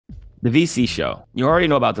The VC Show. You already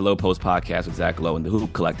know about the Low Post podcast with Zach Lowe and the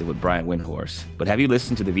Hoop Collective with Brian Windhorst. But have you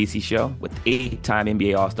listened to the VC Show with eight-time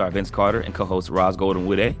NBA All-Star Vince Carter and co-host Roz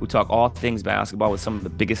Golden-Woode, who talk all things basketball with some of the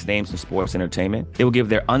biggest names in sports entertainment? They will give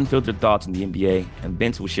their unfiltered thoughts on the NBA, and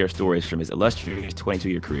Vince will share stories from his illustrious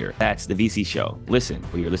 22-year career. That's the VC Show. Listen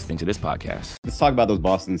while you're listening to this podcast. Let's talk about those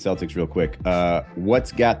Boston Celtics real quick.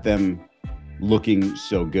 What's got them looking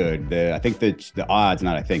so good? The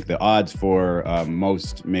odds for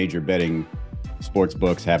most major betting sports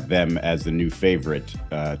books have them as the new favorite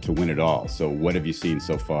to win it all. So what have you seen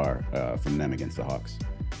so far from them against the Hawks?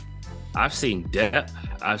 I've seen depth.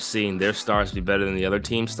 I've seen their stars be better than the other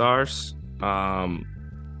team stars. And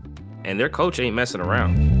their coach ain't messing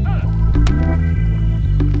around.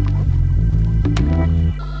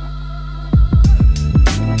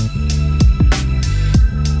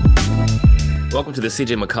 Welcome to the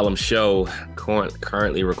CJ McCollum Show,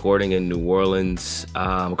 currently recording in New Orleans.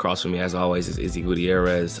 Across from me, as always, is Izzy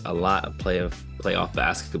Gutierrez. A lot of playoff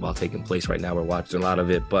basketball taking place right now. We're watching a lot of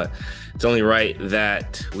it, but it's only right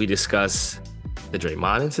that we discuss the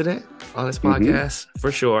Draymond incident on this podcast,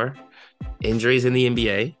 for sure. Injuries in the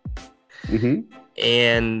NBA,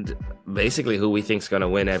 and basically who we think is going to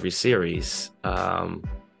win every series the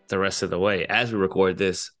rest of the way. As we record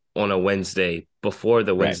this on a Wednesday, before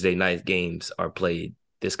the Wednesday night games are played.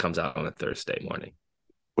 This comes out on a Thursday morning.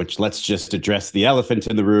 Which, let's just address the elephant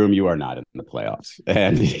in the room. You are not in the playoffs.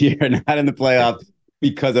 And you're not in the playoffs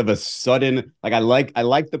because of a sudden, I like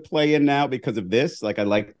the play-in now because of this. I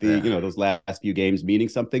like those last few games meaning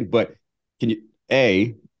something. But can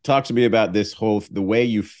you, talk to me about the way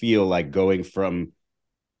you feel like going from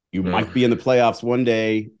you might be in the playoffs one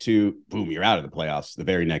day to boom, you're out of the playoffs the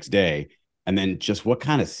very next day. And then just what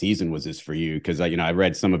kind of season was this for you? Because I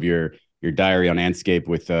read some of your diary on Anscape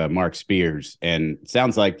with Mark Spears, and it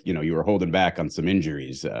sounds like you were holding back on some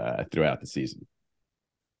injuries throughout the season.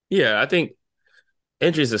 Yeah, I think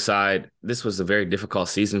injuries aside, this was a very difficult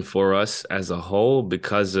season for us as a whole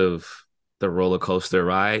because of the roller coaster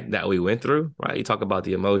ride that we went through. Right, you talk about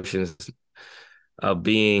the emotions of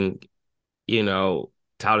being,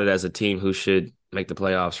 touted as a team who should make the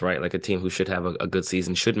playoffs, right? Like a team who should have a good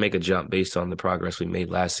season, should make a jump based on the progress we made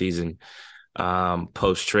last season,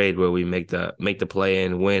 post-trade, where we make the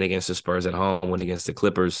play-in, win against the Spurs at home, win against the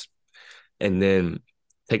Clippers, and then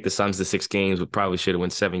take the Suns to 6 games. We probably should have won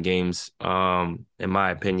 7 games, in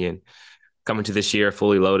my opinion. Coming to this year,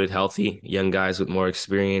 fully loaded, healthy, young guys with more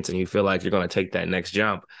experience, and you feel like you're going to take that next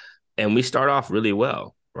jump. And we start off really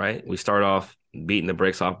well, right? We start off beating the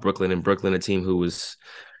brakes off Brooklyn, and Brooklyn, a team who was,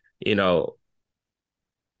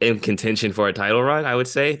 in contention for a title run, I would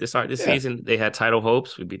say, to start this season. They had title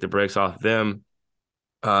hopes. We beat the brakes off them.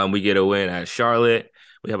 We get a win at Charlotte.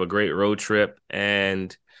 We have a great road trip.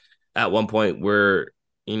 And at one point, we're,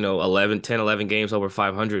 11 games over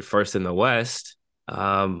 500, first in the West.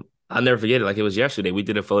 I'll never forget it. Like it was yesterday. We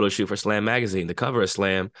did a photo shoot for Slam Magazine, the cover of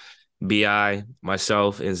Slam, BI,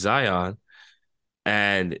 myself, and Zion.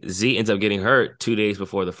 And Z ends up getting hurt 2 days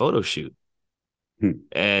before the photo shoot.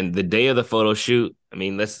 And the day of the photo shoot,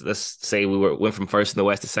 let's say we went from first in the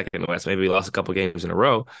West to second in the West. Maybe we lost a couple games in a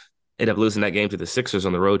row. Ended up losing that game to the Sixers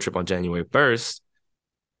on the road trip on January 1st.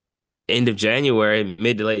 End of January,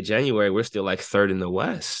 mid to late January, we're still like third in the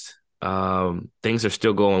West. Things are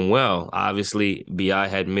still going well. Obviously, BI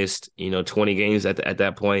had missed 20 games at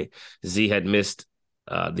that point. Z had missed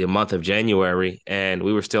the month of January, and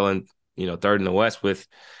we were still in third in the West with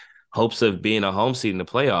hopes of being a home seed in the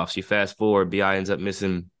playoffs. You fast forward, BI ends up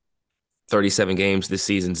missing 37 games this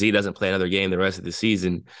season. Z doesn't play another game the rest of the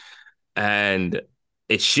season. And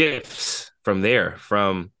it shifts from there,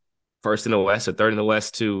 from first in the West or third in the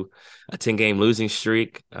West to a 10-game losing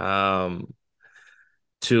streak, to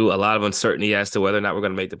a lot of uncertainty as to whether or not we're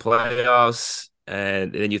going to make the playoffs.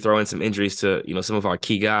 And then you throw in some injuries to, some of our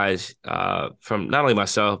key guys, from not only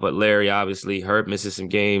myself, but Larry, obviously. Herb misses some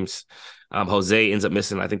games. Jose ends up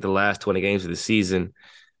missing, I think, the last 20 games of the season.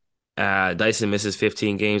 Dyson misses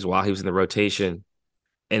 15 games while he was in the rotation.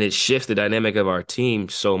 And it shifts the dynamic of our team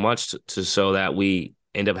so much so that we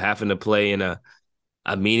end up having to play in a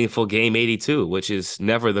meaningful game 82, which is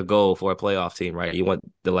never the goal for a playoff team, right? You want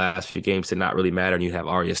the last few games to not really matter, and you have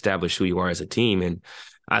already established who you are as a team. And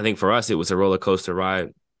I think for us, it was a roller coaster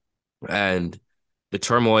ride. And the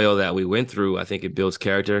turmoil that we went through, I think it builds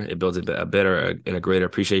character. It builds a better and a greater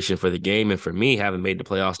appreciation for the game. And for me, having made the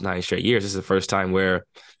playoffs 9 straight years, this is the first time where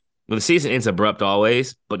the season ends abrupt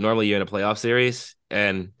always, but normally you're in a playoff series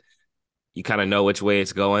and you kind of know which way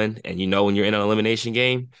it's going, and when you're in an elimination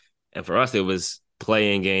game. And for us, it was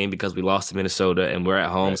play-in game because we lost to Minnesota and we're at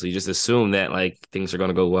home. Right. So you just assume that things are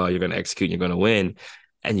going to go well, you're going to execute, and you're going to win.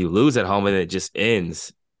 and you lose at home and it just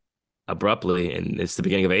ends abruptly, and it's the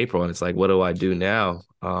beginning of April, and it's like, what do I do now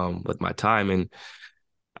with my time? And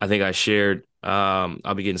I think I shared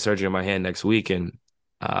I'll be getting surgery on my hand next week, and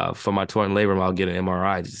for my torn labrum, I'll get an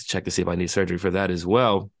MRI just to check to see if I need surgery for that as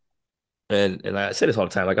well. And I say this all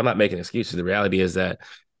the time, like, I'm not making excuses. The reality is that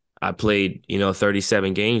I played,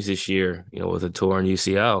 37 games this year, with a torn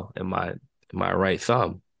UCL in my right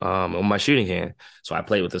thumb, on my shooting hand. So I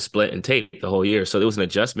played with a split and tape the whole year. So there was an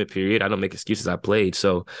adjustment period. I don't make excuses. I played.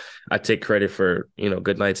 So I take credit for,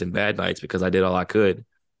 good nights and bad nights, because I did all I could,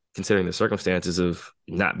 considering the circumstances of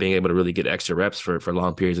not being able to really get extra reps for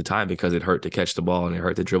long periods of time, because it hurt to catch the ball and it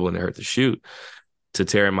hurt to dribble and it hurt to shoot, to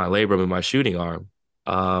tearing my labrum in my shooting arm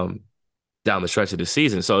down the stretch of the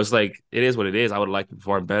season. So it's like, it is what it is. I would like to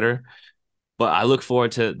perform better. But I look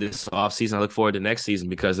forward to this offseason. I look forward to next season,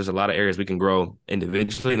 because there's a lot of areas we can grow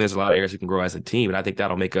individually, and there's a lot of areas we can grow as a team. And I think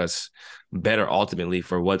that'll make us better ultimately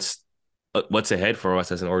for what's ahead for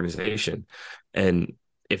us as an organization. And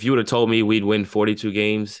if you would have told me we'd win 42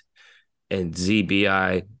 games and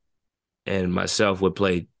ZBI and myself would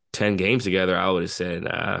play 10 games together, I would have said,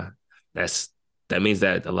 that means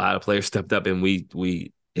that a lot of players stepped up and we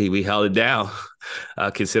held it down,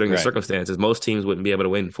 considering the circumstances. Most teams wouldn't be able to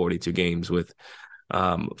win 42 games with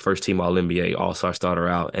first team All-NBA, All-Star starter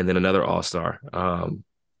out, and then another All-Star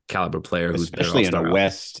caliber player who's especially in a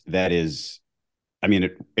West that is, I mean,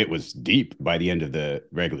 it was deep by the end of the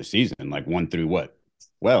regular season, like 1 through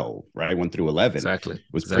 12, right? 1 through 11. Exactly.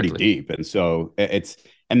 Was pretty deep. And so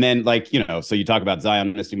and then, like, so you talk about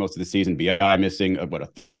Zion missing most of the season, BI missing a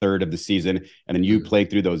third of the season, and then you play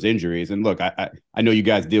through those injuries. And look, I know you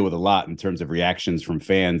guys deal with a lot in terms of reactions from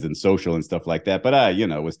fans and social and stuff like that, but I,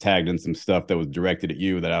 was tagged in some stuff that was directed at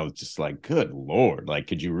you that I was just like, good Lord, like,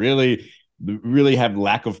 could you really have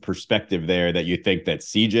lack of perspective there, that you think that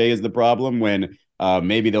CJ is the problem, when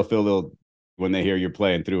maybe they'll feel a little when they hear you're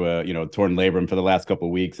playing through a, torn labrum for the last couple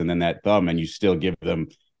of weeks, and then that thumb, and you still give them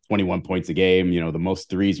 21 points a game, the most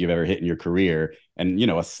threes you've ever hit in your career, and,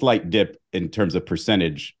 a slight dip in terms of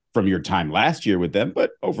percentage from your time last year with them,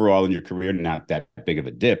 but overall in your career, not that big of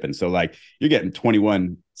a dip. And so, like, you're getting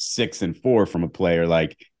 21, 6, and 4 from a player.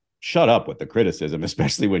 Like, shut up with the criticism,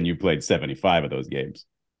 especially when you played 75 of those games.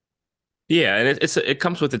 Yeah, and it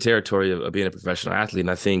comes with the territory of being a professional athlete.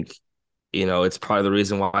 And I think, it's part of the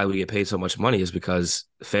reason why we get paid so much money, is because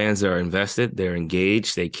fans are invested, they're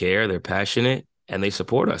engaged, they care, they're passionate, and they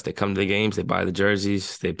support us. They come to the games, they buy the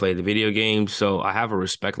jerseys, they play the video games. So I have a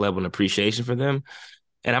respect level and appreciation for them.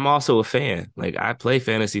 And I'm also a fan. Like, I play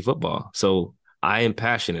fantasy football, so I am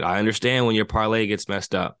passionate. I understand when your parlay gets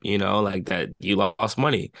messed up, like that you lost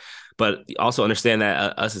money. But also understand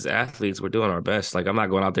that us as athletes, we're doing our best. Like, I'm not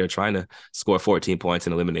going out there trying to score 14 points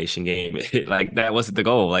in an elimination game. Like, that wasn't the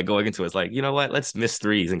goal. Like, going into it, it's like, you know what? Let's miss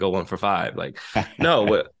threes and go 1 for 5. Like,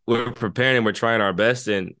 no, we're preparing and we're trying our best.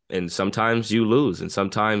 And sometimes you lose, and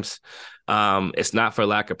sometimes it's not for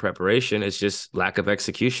lack of preparation. It's just lack of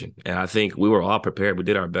execution. And I think we were all prepared. We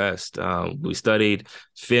did our best. We studied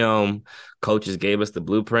film. Coaches gave us the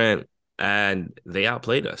blueprint, and they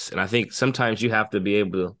outplayed us. And I think sometimes you have to be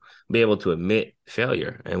able to admit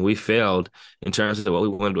failure. And we failed in terms of what we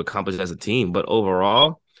wanted to accomplish as a team. But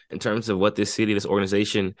overall, in terms of what this city, this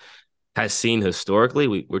organization has seen historically,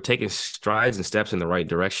 we're taking strides and steps in the right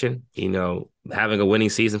direction. Having a winning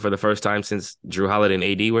season for the first time since Jrue Holiday and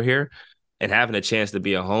AD were here, and having a chance to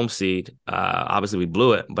be a home seed. Obviously, we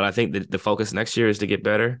blew it, but I think the focus next year is to get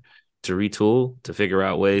better, to retool, to figure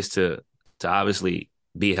out ways to obviously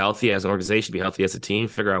be healthy as an organization, be healthy as a team,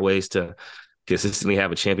 figure out ways to consistently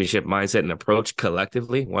have a championship mindset and approach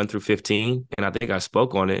collectively, 1 through 15. And I think I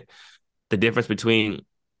spoke on it. The difference between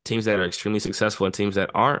teams that are extremely successful and teams that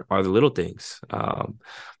aren't are the little things.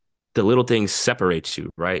 The little things separate you,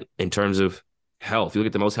 right? In terms of health. You look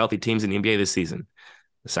at the most healthy teams in the NBA this season,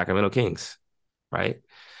 the Sacramento Kings, right?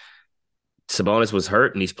 Sabonis was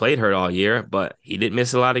hurt, and he's played hurt all year, but he didn't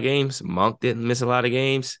miss a lot of games. Monk didn't miss a lot of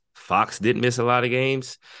games. Fox didn't miss a lot of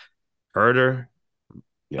games. Herter,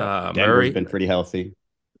 Denver's Murray. been pretty healthy.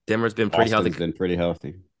 Denver's been pretty Austin's healthy. Been pretty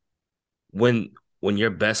healthy. When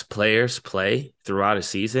your best players play throughout a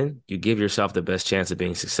season, you give yourself the best chance of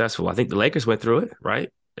being successful. I think the Lakers went through it, right?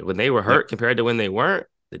 When they were hurt compared to when they weren't,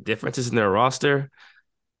 the differences in their roster.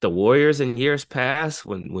 The Warriors in years past,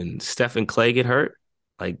 when Steph and Clay get hurt,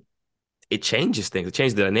 like, it changes things. It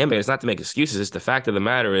changes the dynamic. It's not to make excuses. It's the fact of the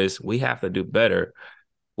matter is we have to do better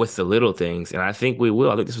with the little things. And I think we will.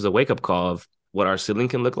 I think this was a wake-up call of what our ceiling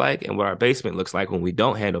can look like and what our basement looks like when we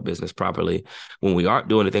don't handle business properly, when we aren't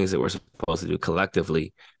doing the things that we're supposed to do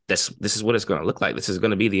collectively this is what it's going to look like. This is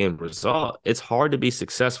going to be the end result. It's hard to be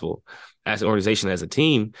successful as an organization, as a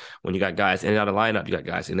team, when you got guys in and out of lineup, you got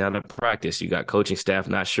guys in and out of practice, you got coaching staff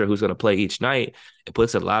not sure who's going to play each night. It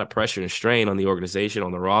puts a lot of pressure and strain on the organization,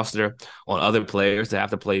 on the roster, on other players to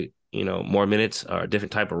have to play, more minutes or a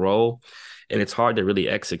different type of role. And it's hard to really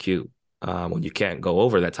execute when you can't go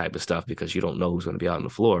over that type of stuff because you don't know who's going to be out on the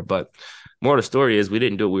floor. But more of the story is we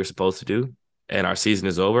didn't do what we were supposed to do, and our season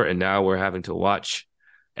is over, and now we're having to watch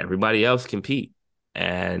everybody else compete.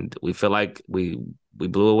 And we feel like we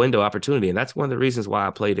blew a window opportunity. And that's one of the reasons why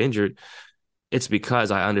I played injured. It's because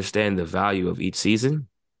I understand the value of each season,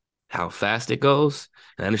 how fast it goes,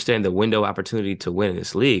 and I understand the window opportunity to win in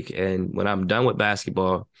this league. And when I'm done with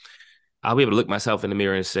basketball, I'll be able to look myself in the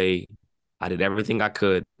mirror and say, I did everything I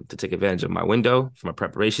could to take advantage of my window from a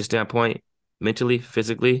preparation standpoint, mentally,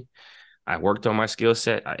 physically. I worked on my skill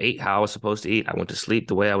set. I ate how I was supposed to eat. I went to sleep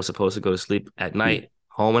the way I was supposed to go to sleep at night,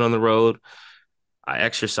 home and on the road. I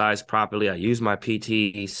exercise properly. I use my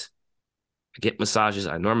PTs. I get massages.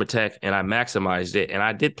 I Normatec, and I maximized it. And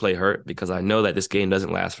I did play hurt because I know that this game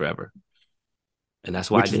doesn't last forever. And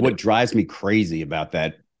that's why Which is what drives me crazy about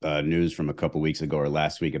that news from a couple of weeks ago or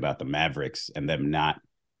last week about the Mavericks and them not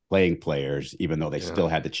playing players, even though they still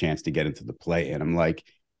had the chance to get into the play. And I'm like,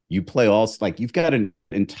 you play you've got an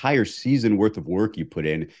entire season worth of work you put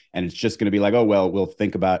in, and it's just going to be like, oh, well, we'll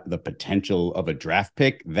think about the potential of a draft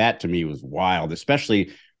pick. That to me was wild,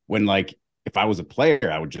 especially when, if I was a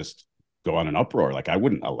player, I would just go on an uproar. I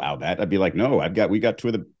wouldn't allow that. I'd be like, no, we got two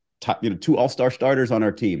of the top, two all-star starters on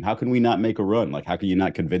our team. How can we not make a run? How can you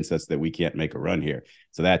not convince us that we can't make a run here?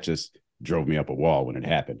 So that just drove me up a wall when it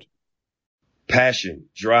happened. Passion,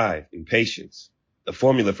 drive, and patience. The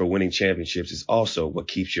formula for winning championships is also what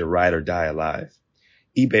keeps your ride or die alive.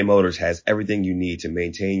 eBay Motors has everything you need to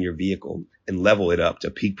maintain your vehicle and level it up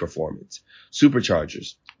to peak performance.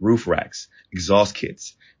 Superchargers, roof racks, exhaust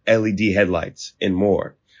kits, LED headlights, and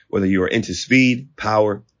more. Whether you are into speed,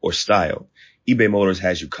 power, or style, eBay Motors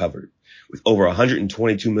has you covered. With over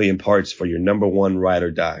 122 million parts for your number one ride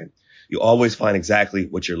or die, you'll always find exactly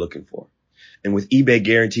what you're looking for. And with eBay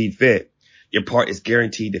Guaranteed Fit, your part is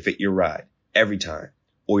guaranteed to fit your ride every time,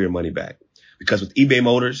 or your money back. Because with eBay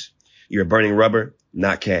Motors, you're burning rubber,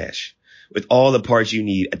 not cash. With all the parts you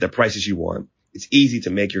need at the prices you want, it's easy to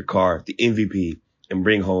make your car the MVP and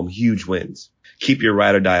bring home huge wins. Keep your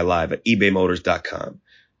ride or die alive at ebaymotors.com.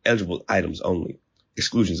 Eligible items only.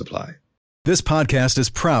 Exclusions apply. This podcast is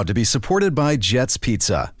proud to be supported by Jets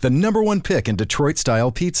Pizza, the #1 pick in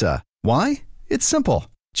Detroit-style pizza. Why? It's simple.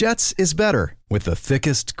 Jets is better. With the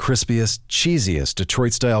thickest, crispiest, cheesiest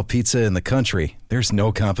Detroit-style pizza in the country, there's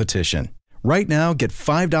no competition. Right now, get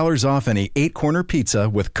 $5 off any 8-corner pizza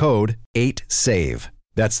with code 8SAVE.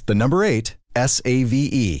 That's the number 8,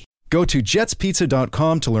 SAVE. Go to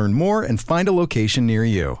jetspizza.com to learn more and find a location near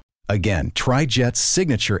you. Again, try Jet's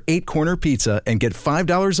signature 8-corner pizza and get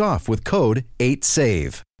 $5 off with code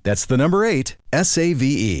 8SAVE. That's the number 8,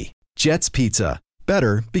 SAVE. Jet's Pizza.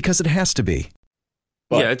 Better because it has to be.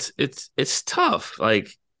 But yeah, it's tough.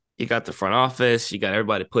 You got the front office, you got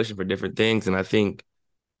everybody pushing for different things. And I think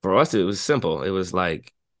for us, it was simple. It was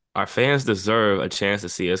our fans deserve a chance to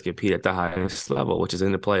see us compete at the highest level, which is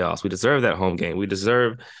in the playoffs. We deserve that home game. We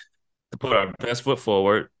deserve to put our best foot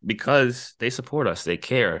forward because they support us. They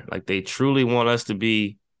care. They truly want us to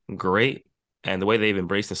be great. And the way they've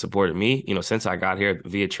embraced and supported me, since I got here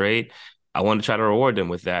via trade, I wanted to try to reward them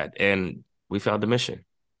with that. And we failed the mission.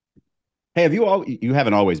 Hey, you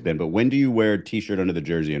haven't always been, but when do you wear a T-shirt under the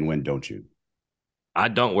jersey and when don't you? I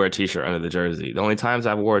don't wear a T-shirt under the jersey. The only times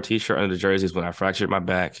I wore a T-shirt under the jersey is when I fractured my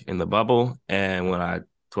back in the bubble and when I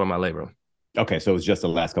tore my labrum. Okay, so it was just the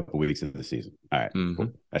last couple of weeks of the season. All right. Mm-hmm.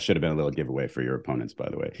 Cool. That should have been a little giveaway for your opponents, by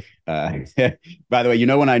the way. By the way,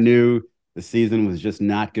 when I knew the season was just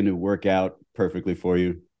not going to work out perfectly for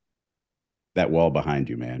you? That wall behind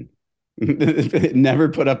you, man. Never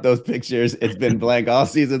put up those pictures. It's been blank all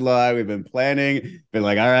season long. We've been planning. Been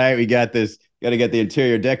all right, we got this. Got to get the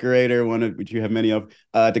interior decorator, one of which you have many of,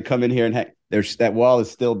 to come in here and that wall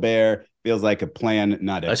is still bare. Feels like a plan,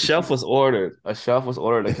 not a shelf was ordered. A couch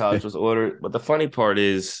was ordered. But the funny part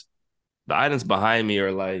is, the items behind me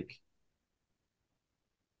are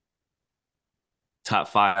top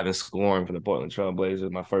 5 in scoring for the Portland Trail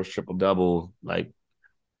Blazers. My first triple double,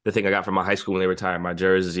 the thing I got from my high school when they retired my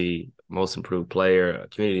jersey, most improved player,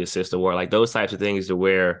 community assist award, those types of things to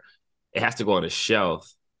where it has to go on a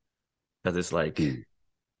shelf because it's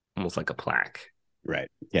almost like a plaque. Right.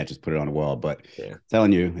 You can't just put it on a wall, but I'm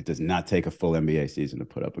telling you, it does not take a full NBA season to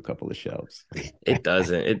put up a couple of shelves. It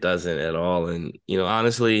doesn't at all. And,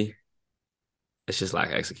 honestly, it's just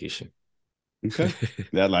execution. Okay.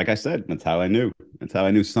 Yeah, like I said, that's how I knew. That's how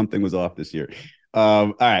I knew something was off this year.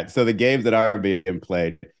 All right. So the games that are being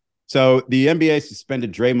played. So the NBA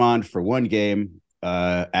suspended Draymond for one game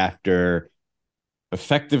after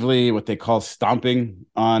effectively what they call stomping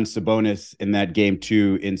on Sabonis in that game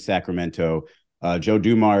 2 in Sacramento. Joe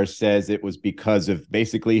Dumars says it was because of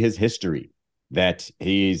basically his history, that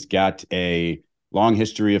he's got a long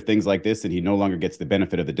history of things like this and he no longer gets the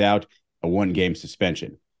benefit of the doubt, a one-game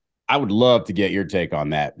suspension. I would love to get your take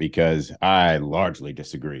on that because I largely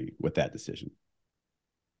disagree with that decision.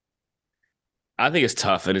 I think it's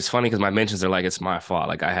tough, and it's funny because my mentions are like it's my fault.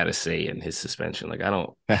 Like I had a say in his suspension. Like I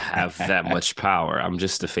don't have that much power. I'm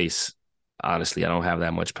just the face. Honestly, I don't have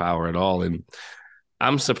that much power at all, and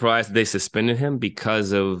I'm surprised they suspended him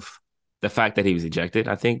because of the fact that he was ejected.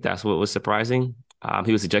 I think that's what was surprising.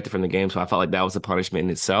 He was ejected from the game, so I felt like that was a punishment in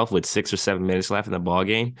itself. With 6 or 7 minutes left in the ball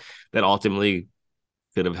game, that ultimately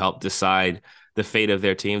could have helped decide the fate of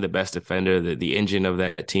their team. The best defender, the engine of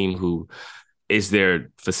that team, who is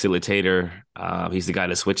their facilitator. He's the guy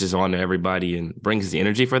that switches on to everybody and brings the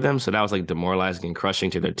energy for them. So that was like demoralizing and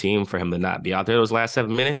crushing to their team for him to not be out there those last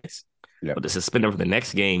 7 minutes. Yep. But to suspend him for the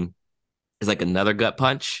next game is like another gut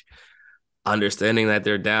punch. Understanding that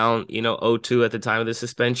they're down, 0-2 at the time of the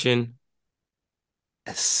suspension.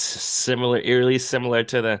 Eerily similar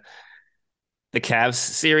to the Cavs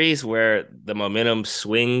series where the momentum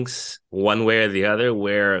swings one way or the other,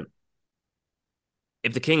 where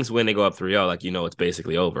if the Kings win, they go up 3-0, like, it's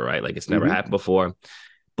basically over, right? Like it's never happened before.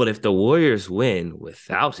 But if the Warriors win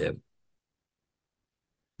without him,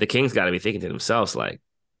 the Kings got to be thinking to themselves, like,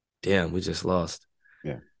 damn, we just lost.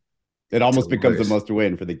 Yeah. It almost becomes a must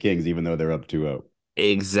win for the Kings, even though they're up 2-0.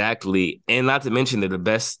 Exactly. And not to mention they're the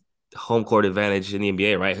best home court advantage in the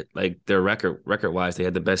NBA, right? Like their record-wise, they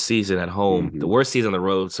had the best season at home, the worst season on the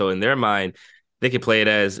road. So in their mind, they could play it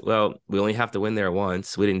as, well, we only have to win there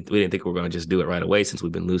once. We didn't think we were going to just do it right away since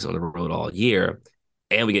we've been losing on the road all year.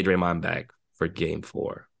 And we get Draymond back for game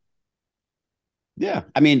 4. Yeah.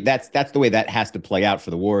 I mean, that's the way that has to play out for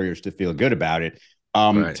the Warriors to feel good about it.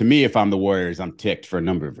 Right. To me, if I'm the Warriors, I'm ticked for a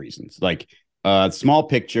number of reasons. Like, small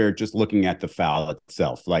picture, just looking at the foul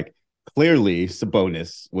itself. Like, clearly,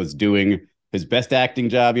 Sabonis was doing his best acting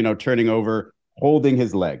job, turning over, holding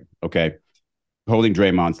his leg, okay? Holding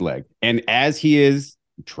Draymond's leg. And as he is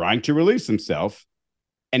trying to release himself,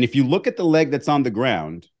 and if you look at the leg that's on the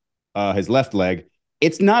ground, his left leg,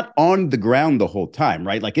 it's not on the ground the whole time,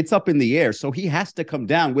 right? Like it's up in the air. So he has to come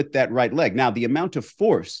down with that right leg. Now, the amount of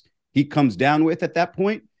force he comes down with at that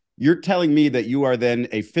point, you're telling me that you are then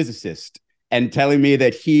a physicist and telling me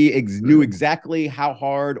that he knew exactly how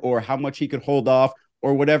hard or how much he could hold off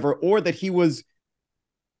or whatever, or that he was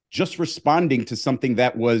just responding to something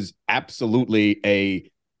that was absolutely a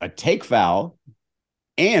take foul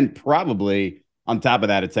and probably on top of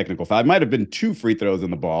that, a technical foul. It might have been 2 free throws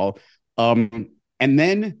in the ball. And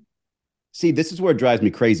then, see, this is where it drives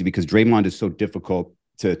me crazy because Draymond is so difficult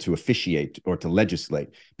to officiate or to legislate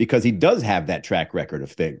because he does have that track record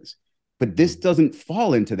of things. But this doesn't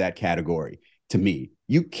fall into that category to me.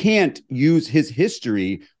 You can't use his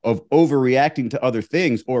history of overreacting to other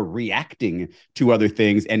things or reacting to other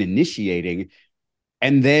things and initiating.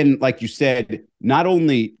 And then, like you said, not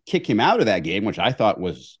only kick him out of that game, which I thought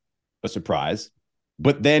was a surprise,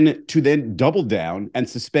 but then to double down and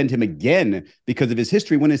suspend him again because of his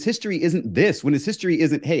history, when his history isn't this, when his history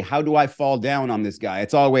isn't, hey, how do I fall down on this guy?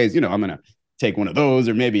 It's always, I'm going to take one of those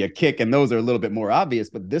or maybe a kick, and those are a little bit more obvious.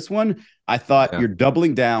 But this one, I thought you're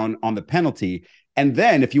doubling down on the penalty. And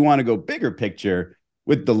then if you want to go bigger picture,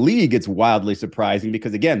 with the league, it's wildly surprising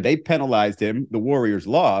because, again, they penalized him. The Warriors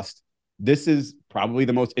lost. This is probably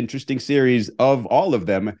the most interesting series of all of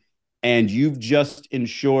them. And you've just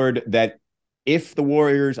ensured that if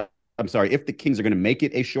the Kings are going to make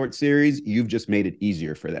it a short series, you've just made it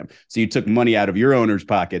easier for them. So you took money out of your owners'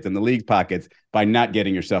 pockets and the league's pockets by not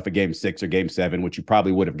getting yourself a game 6 or game 7, which you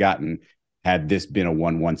probably would have gotten had this been a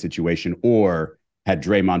 1-1 situation or had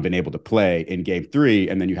Draymond been able to play in game 3,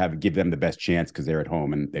 and then you give them the best chance because they're at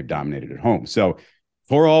home and they've dominated at home. So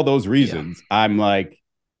for all those reasons, I'm like,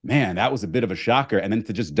 man, that was a bit of a shocker. And then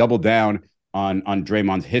to just double down on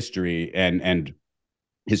Draymond's history and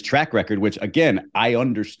his track record, which, again, I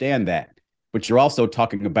understand that, but you're also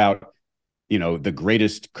talking about, the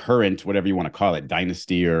greatest current, whatever you want to call it,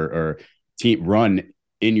 dynasty or team run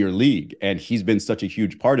in your league. And he's been such a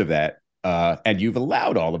huge part of that. And you've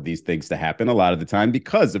allowed all of these things to happen a lot of the time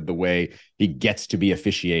because of the way he gets to be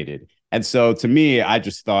officiated. And so to me, I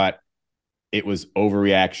just thought it was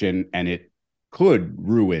overreaction and it could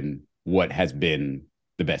ruin what has been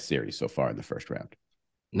the best series so far in the first round.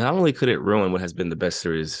 Not only could it ruin what has been the best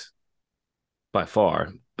series by far,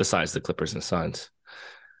 besides the Clippers and Suns.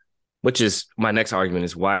 Which is my next argument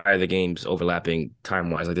is why are the games overlapping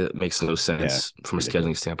time-wise? Like, it makes no sense from a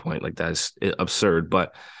scheduling standpoint. Like, that's absurd.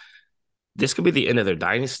 But this could be the end of their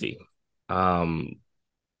dynasty. In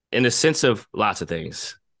the sense of lots of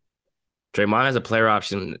things. Draymond has a player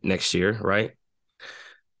option next year, right?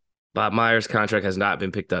 Bob Myers' contract has not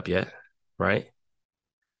been picked up yet, right?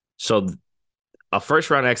 So a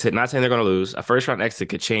first-round exit, not saying they're going to lose, a first-round exit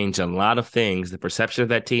could change a lot of things, the perception of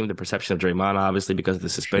that team, the perception of Draymond, obviously, because of the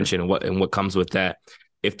suspension and what comes with that.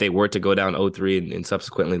 If they were to go down 0-3 and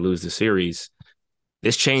subsequently lose the series,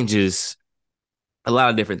 this changes a lot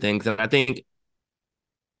of different things. And I think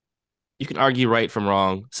you can argue right from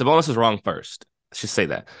wrong. Sabonis was wrong first. Let's just say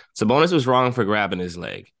that. Sabonis was wrong for grabbing his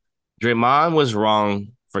leg. Draymond was wrong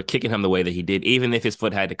for kicking him the way that he did. Even if his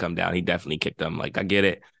foot had to come down, he definitely kicked him. Like, I get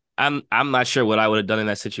it. I'm not sure what I would have done in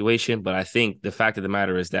that situation, but I think the fact of the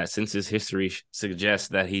matter is that since his history suggests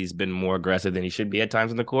that he's been more aggressive than he should be at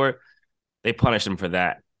times in the court, they punished him for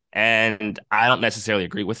that. And I don't necessarily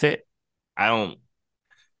agree with it. I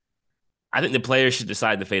think the players should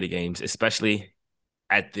decide the fate of games, especially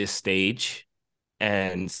at this stage.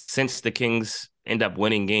 And since the Kings end up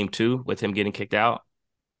winning game 2 with him getting kicked out,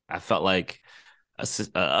 I felt like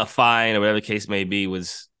a fine or whatever the case may be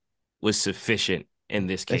was sufficient in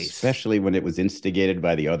this case, especially when it was instigated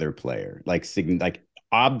by the other player, like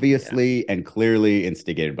obviously and clearly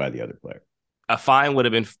instigated by the other player. A fine would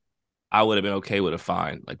have been, I would have been okay with a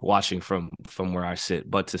fine, like watching from where I sit,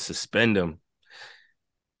 but to suspend him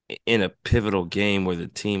in a pivotal game where the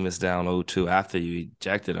team is down 0-2 after you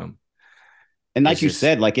ejected him. And like you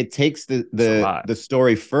said, like it takes the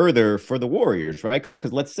story further for the Warriors, right?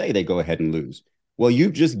 Because let's say they go ahead and lose. Well,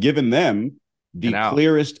 you've just given them the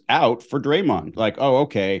clearest out for Draymond. Like, oh,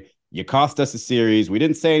 okay, you cost us a series. We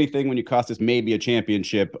didn't say anything when you cost us maybe a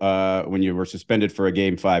championship when you were suspended for a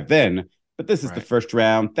game 5 then. But this is the first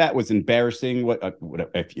round. That was embarrassing. What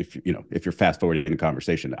if you're fast forwarding the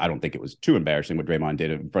conversation, I don't think it was too embarrassing what Draymond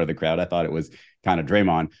did in front of the crowd. I thought it was kind of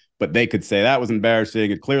Draymond, but they could say that was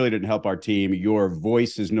embarrassing. It clearly didn't help our team. Your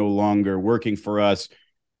voice is no longer working for us.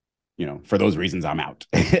 For those reasons, I'm out.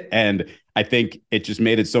 And I think it just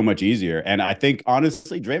made it so much easier. And I think,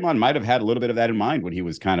 honestly, Draymond might have had a little bit of that in mind when he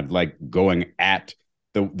was kind of like going at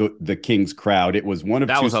the Kings crowd. It was one of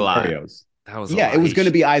two scenarios. It was going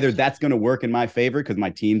to be either that's going to work in my favor because my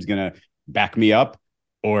team's going to back me up,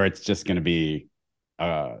 or it's just going to be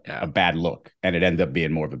a bad look. And it ended up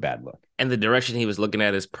being more of a bad look. And the direction he was looking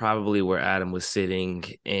at is probably where Adam was sitting,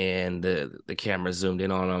 and the camera zoomed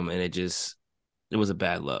in on him, and it was a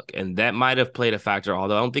bad look. And that might have played a factor,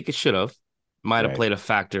 although I don't think it should have. Might have played a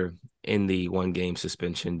factor in the 1-game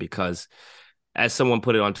suspension because, as someone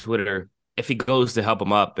put it on Twitter, if he goes to help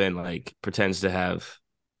him up and like pretends to have,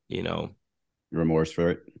 remorse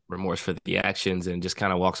for the actions and just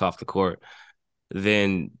kind of walks off the court,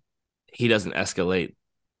 then he doesn't escalate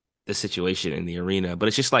the situation in the arena. But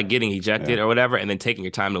it's just like getting ejected or whatever, and then taking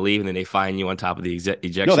your time to leave, and then they fine you on top of the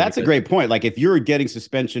ejection. No, that's a great point. Like if you're getting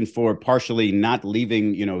suspension for partially not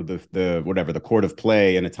leaving, the court of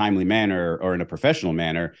play in a timely manner or in a professional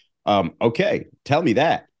manner, okay, tell me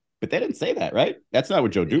that. But they didn't say that, right? That's not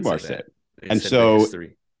what Joe Dumars said. And so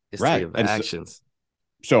history of actions.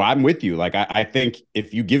 So I'm with you. Like I think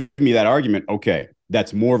if you give me that argument, okay,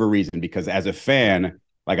 that's more of a reason, because as a fan,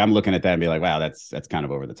 like I'm looking at that and be like, wow, that's kind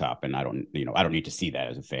of over the top. And I don't need to see that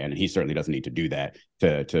as a fan. And he certainly doesn't need to do that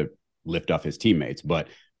to lift off his teammates. But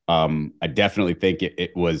I definitely think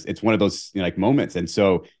it's one of those moments. And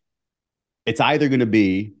so it's either going to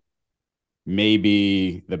be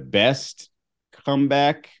maybe the best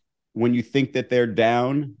comeback when you think that they're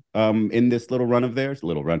down in this run of theirs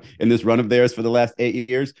for the last 8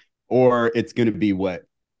 years, or it's going to be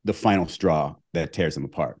the final straw that tears them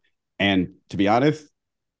apart. And to be honest,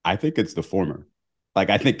 I think it's the former. Like,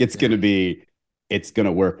 I think it's going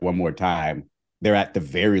to work one more time. They're at the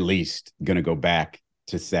very least going to go back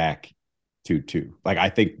to sack 2-2. Like, I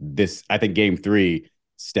think game 3,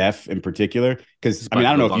 Steph in particular, because I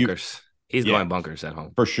don't know if he's going bunkers at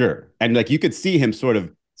home for sure. And like, you could see him sort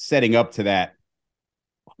of setting up to that.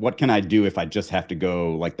 What can I do if I just have to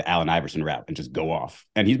go like the Allen Iverson route and just go off?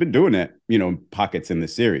 And he's been doing it, pockets in the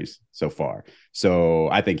series so far. So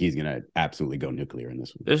I think he's going to absolutely go nuclear in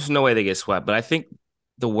this one. There's no way they get swept. But I think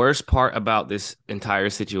the worst part about this entire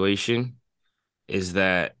situation is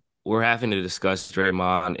that we're having to discuss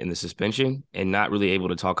Draymond in the suspension and not really able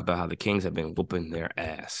to talk about how the Kings have been whooping their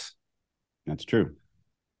ass. That's true.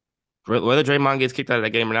 Whether Draymond gets kicked out of that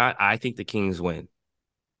game or not, I think the Kings win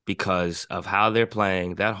because of how they're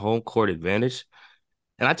playing. That home court advantage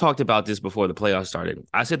And I talked about this before the playoffs started.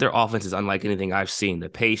 I said their offense is unlike anything I've seen. The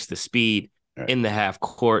pace, the speed in the half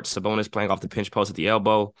court, Sabonis playing off the pinch post at the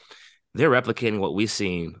elbow. They're replicating what we've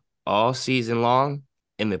seen all season long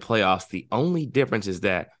in the playoffs. The only difference is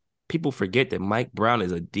that people forget that Mike Brown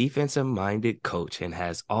is a defensive-minded coach and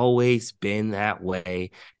has always been that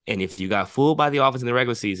way. And if you got fooled by the offense in the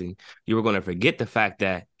regular season, you were going to forget the fact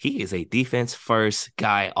that he is a defense-first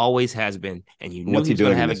guy, always has been, and you knew he was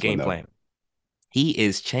going to have a game plan. He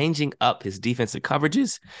is changing up his defensive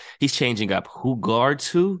coverages. He's changing up who guards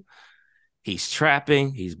who. He's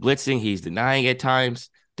trapping. He's blitzing. He's denying at times.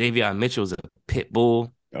 Davion Mitchell is a pit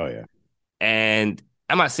bull. Oh, yeah. And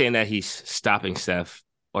I'm not saying that he's stopping Steph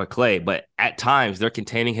or Clay, but at times they're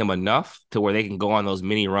containing him enough to where they can go on those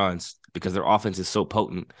mini runs because their offense is so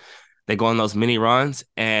potent. They go on those mini runs,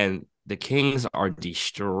 and the Kings are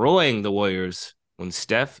destroying the Warriors when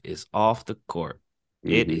Steph is off the court.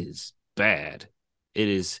 Mm-hmm. It is bad. It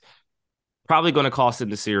is probably going to cost him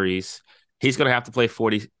the series. He's going to have to play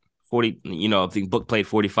 40, if the Book played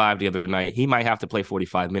 45 the other night, he might have to play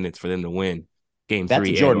 45 minutes for them to win game 3. That's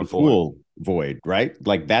a Jordan Poole void, right?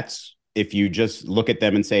 Like, that's if you just look at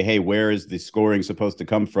them and say, hey, where is the scoring supposed to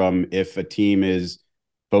come from if a team is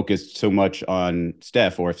focused so much on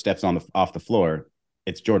Steph, or if Steph's off the floor?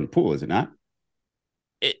 It's Jordan Poole, is it not?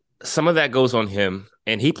 Some of that goes on him,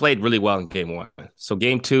 and he played really well in game 1. So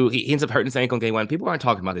game 2, he ends up hurting his ankle in game 1. People aren't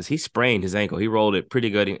talking about this. He sprained his ankle. He rolled it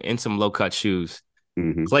pretty good in some low-cut shoes.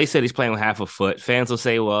 Mm-hmm. Clay said he's playing with half a foot. Fans will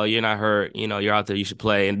say, well, you're not hurt. You're out there. You should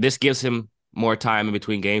play. And this gives him more time in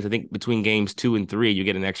between games. I think between games 2 and 3, you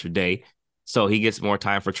get an extra day. So he gets more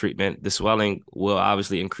time for treatment. The swelling will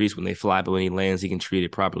obviously increase when they fly, but when he lands, he can treat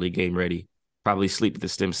it properly, game ready, probably sleep with the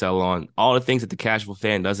stem cell on. All the things that the casual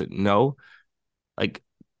fan doesn't know, like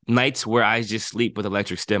nights where I just sleep with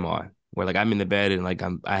electric stim on, where like I'm in the bed and like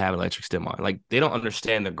I have electric stim on. Like, they don't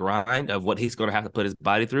understand the grind of what he's going to have to put his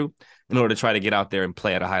body through in order to try to get out there and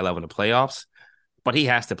play at a high level in the playoffs. But he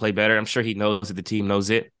has to play better. I'm sure he knows that the team knows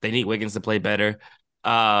it. They need Wiggins to play better.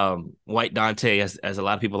 White Dante, as a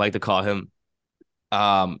lot of people like to call him,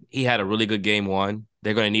 he had a really good game 1.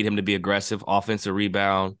 They're going to need him to be aggressive, offensive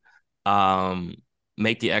rebound,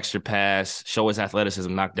 make the extra pass, show his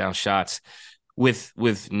athleticism, knock down shots. With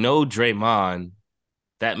no Draymond,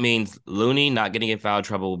 that means Looney not getting in foul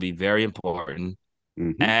trouble will be very important.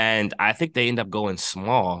 Mm-hmm. And I think they end up going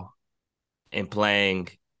small and playing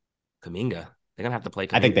Kuminga. They're going to have to play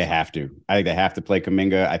Kuminga. I think they have to play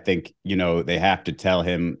Kuminga. I think, they have to tell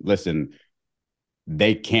him, listen,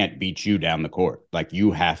 they can't beat you down the court. Like,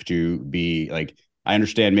 you have to be like, I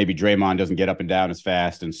understand maybe Draymond doesn't get up and down as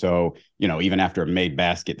fast. And so, even after a made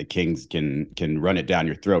basket, the Kings can run it down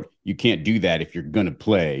your throat. You can't do that if you're going to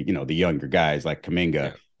play, the younger guys like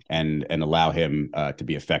Kuminga and allow him to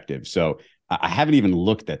be effective. So I haven't even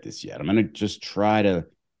looked at this yet. I'm going to just try to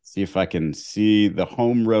see if I can see the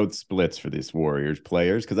home road splits for these Warriors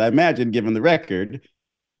players. Cause I imagine, given the record,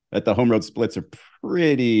 that the home road splits are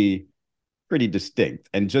pretty distinct.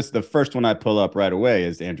 And just the first one I pull up right away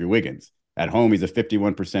is Andrew Wiggins. At home, he's a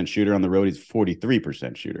 51% shooter. On the road, he's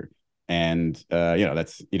 43% shooter. And,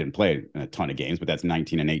 he didn't play in a ton of games, but that's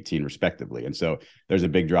 19 and 18 respectively. And so there's a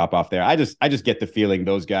big drop off there. I just get the feeling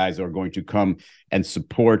those guys are going to come and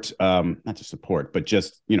support, not just support, but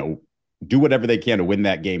just, do whatever they can to win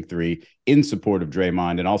that game 3 in support of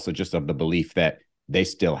Draymond, and also just of the belief that they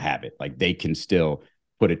still have it. Like, they can still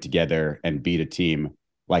put it together and beat a team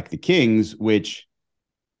like the Kings, which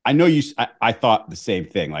I know I thought the same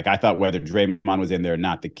thing. Like, I thought whether Draymond was in there or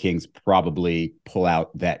not, the Kings probably pull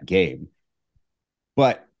out that game.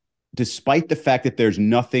 But despite the fact that there's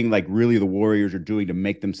nothing like really the Warriors are doing to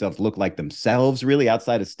make themselves look like themselves really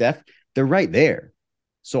outside of Steph, they're right there.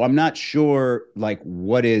 So I'm not sure like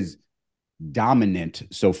what is dominant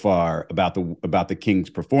so far about the Kings'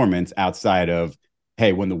 performance outside of,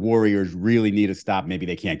 hey, when the Warriors really need a stop, maybe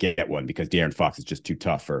they can't get one because De'Aaron Fox is just too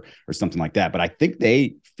tough or something like that. But I think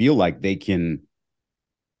they feel like they can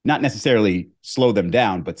not necessarily slow them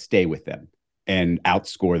down, but stay with them and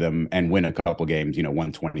outscore them and win a couple games,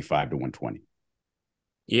 125 to 120.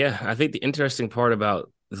 Yeah, I think the interesting part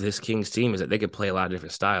about this Kings team is that they can play a lot of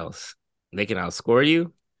different styles. They can outscore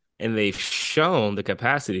you, and they've shown the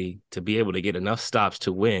capacity to be able to get enough stops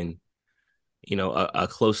to win, a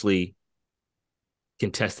closely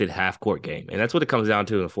contested half-court game. And that's what it comes down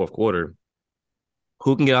to in the fourth quarter.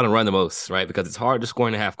 Who can get out and run the most, right? Because it's hard to score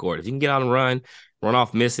in the half court. If you can get out and run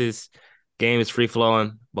off misses, game is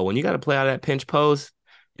free-flowing. But when you got to play out of that pinch pose,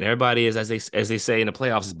 and everybody is, as they say in the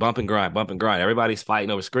playoffs, is bump and grind. Everybody's fighting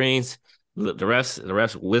over screens. The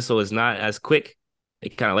refs whistle is not as quick. They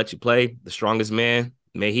kind of let you play the strongest man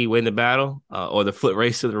may he win the battle or the foot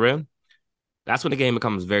race to the rim, that's when the game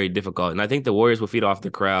becomes very difficult. And I think the Warriors will feed off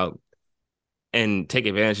the crowd and take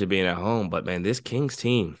advantage of being at home. But, man, this Kings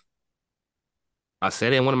team, I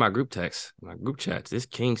said it in one of my group chats, this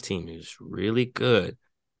Kings team is really good.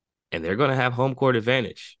 And they're going to have home court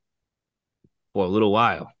advantage for a little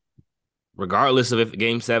while, regardless of if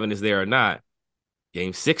Game 7 is there or not.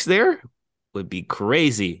 Game 6 there would be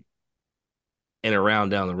crazy in a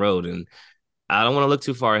round down the road. And I don't want to look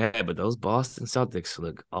too far ahead, but those Boston Celtics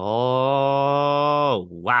look, oh,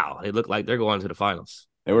 wow. They look like they're going to the finals.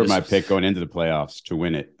 They were my pick going into the playoffs to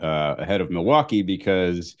win it ahead of Milwaukee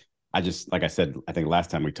because like I said, I think last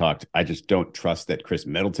time we talked, I just don't trust that Chris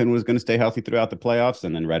Middleton was going to stay healthy throughout the playoffs.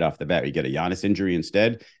 And then right off the bat, we get a Giannis injury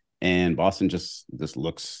instead. And Boston just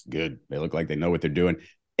looks good. They look like they know what they're doing.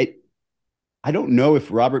 I don't know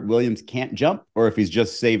if Robert Williams can't jump or if he's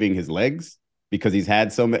just saving his legs because he's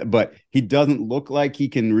had so many, but he doesn't look like he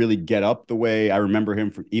can really get up the way I remember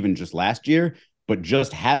him from even just last year. But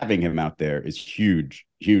just having him out there is huge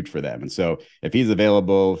for them. And so if he's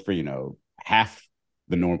available for, half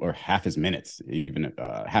the norm or half his minutes, even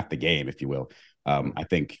half the game, if you will, I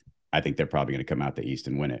think they're probably going to come out the East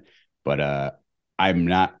and win it. But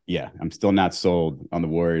I'm still not sold on the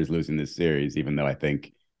Warriors losing this series, even though I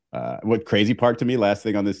think what crazy part to me, last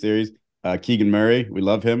thing on this series, Keegan Murray, we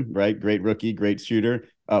love him, right? Great rookie, great shooter,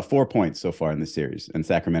 4 points so far in this series, and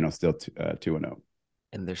Sacramento still 2-0.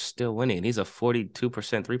 And they're still winning. He's a 42%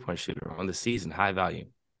 3-point shooter on the season, high value.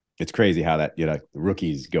 It's crazy how that, the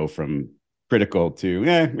rookies go from critical to,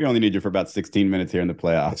 we only need you for about 16 minutes here in the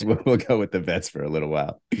playoffs. We'll go with the vets for a little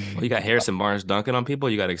while. Well, you got Harrison Barnes dunking on people.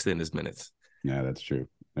 You got to extend his minutes. Yeah, that's true.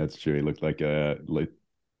 He looked like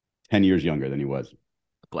 10 years younger than he was.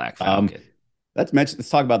 Black Falcon. Let's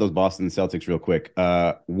talk about those Boston Celtics real quick.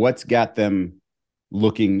 What's got them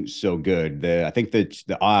looking so good?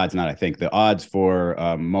 The odds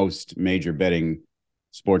for most major betting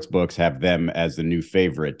sports books have them as the new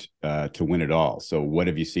favorite to win it all. So what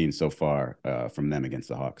have you seen so far from them against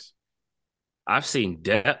the Hawks? I've seen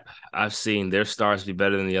depth. I've seen their stars be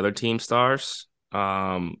better than the other team stars.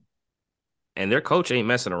 And their coach ain't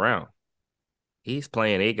messing around. He's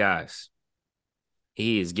playing 8 guys.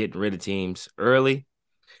 He is getting rid of teams early.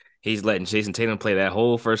 He's letting Jason Tatum play that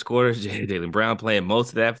whole first quarter. Jaylen Brown playing most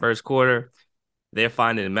of that first quarter. They're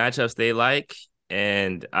finding the matchups they like.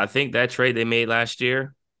 And I think that trade they made last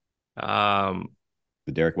year. The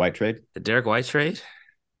Derek White trade?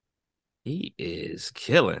 He is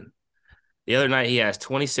killing. The other night, he has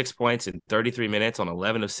 26 points in 33 minutes on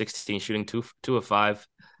 11 of 16 shooting, 2 of 5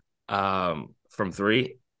 from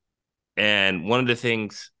 3. And one of the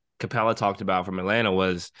things Capella talked about from Atlanta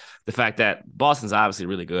was the fact that Boston's obviously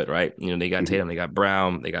really good, right? They got Tatum, they got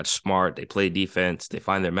Brown, they got Smart, they play defense, they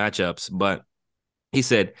find their matchups. But he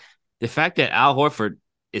said the fact that Al Horford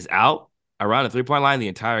is out around the 3-point line the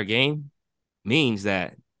entire game means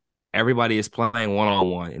that everybody is playing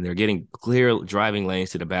one-on-one and they're getting clear driving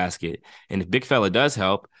lanes to the basket. And if big fella does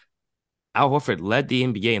help, Al Horford led the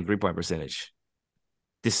NBA in 3-point percentage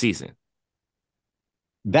this season.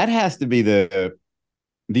 That has to be the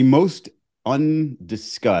most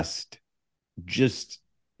undiscussed, just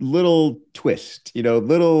little twist,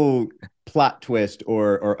 little plot twist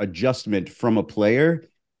or adjustment from a player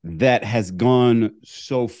that has gone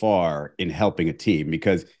so far in helping a team.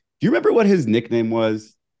 Because do you remember what his nickname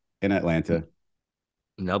was in Atlanta?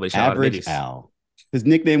 No, but Average Al. His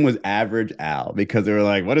nickname was Average Al because they were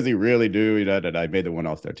like, what does he really do? I made the one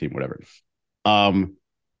All-Star team, whatever.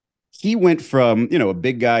 He went from, a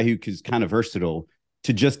big guy who is kind of versatile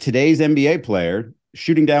to just today's NBA player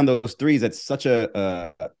shooting down those threes at such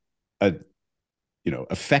a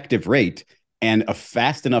effective rate and a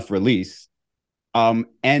fast enough release,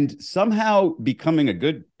 and somehow becoming a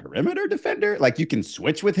good perimeter defender. Like you can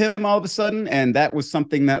switch with him all of a sudden, and that was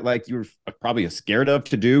something that like you were probably scared of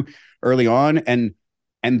to do early on, and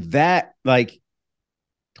that like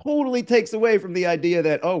totally takes away from the idea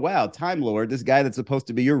that, oh, wow, Time Lord, this guy that's supposed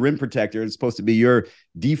to be your rim protector, is supposed to be your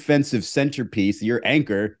defensive centerpiece, your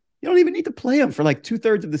anchor. You don't even need to play him for like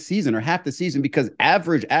 2/3 of the season or half the season because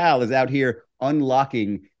Average Al is out here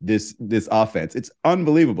unlocking this offense. It's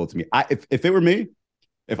unbelievable to me. If it were me,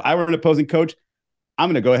 if I were an opposing coach, I'm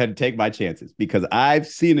going to go ahead and take my chances because I've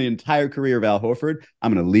seen an entire career of Al Horford.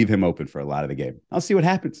 I'm going to leave him open for a lot of the game. I'll see what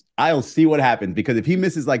happens. Because if he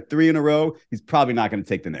misses like 3 in a row, he's probably not going to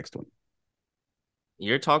take the next one.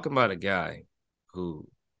 You're talking about a guy who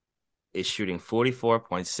is shooting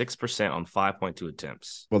 44.6% on 5.2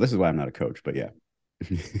 attempts. Well, this is why I'm not a coach, but yeah.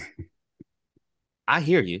 I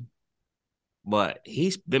hear you. But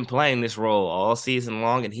he's been playing this role all season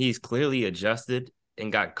long, and he's clearly adjusted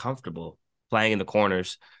and got comfortable playing in the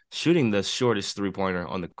corners, shooting the shortest three-pointer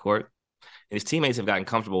on the court. And his teammates have gotten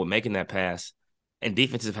comfortable with making that pass, and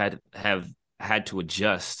defenses have had to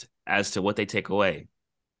adjust as to what they take away.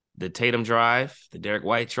 The Tatum drive, the Derek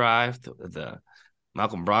White drive, the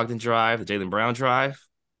Malcolm Brogdon drive, the Jaylen Brown drive,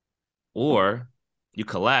 or you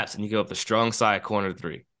collapse and you go up the strong side corner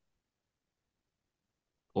three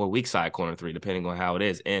or weak side corner three, depending on how it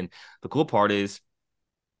is. And the cool part is,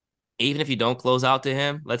 even if you don't close out to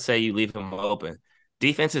him, let's say you leave him open,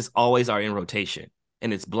 defenses always are in rotation.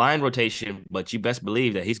 And it's blind rotation, but you best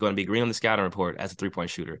believe that he's going to be green on the scouting report as a three-point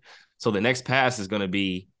shooter. So the next pass is going to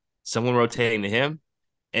be someone rotating to him,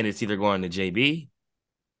 and it's either going to JB,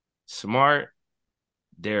 Smart,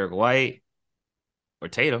 Derek White, or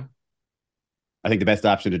Tatum. I think the best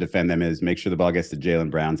option to defend them is make sure the ball gets to Jaylen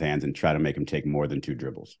Brown's hands and try to make him take more than 2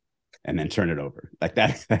 dribbles and then turn it over. Like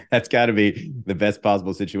that's got to be the best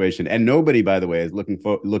possible situation. And nobody, by the way, is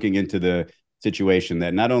looking into the situation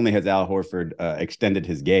that not only has Al Horford extended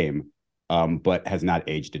his game, but has not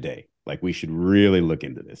aged a day. Like, we should really look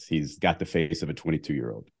into this. He's got the face of a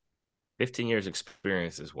 22-year-old. 15 years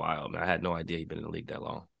experience is wild. I had no idea he'd been in the league that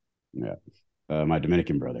long. Yeah. My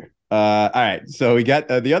Dominican brother. All right. So we got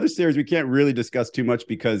the other series we can't really discuss too much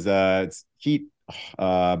because it's Heat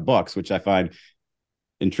Bucks, which I find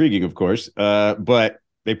intriguing, of course. But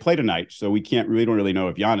they play tonight, so we don't really know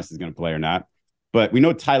if Giannis is going to play or not. But we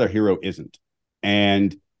know Tyler Hero isn't.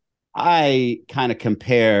 And I kind of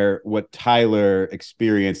compare what Tyler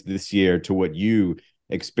experienced this year to what you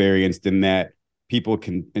experienced, in that people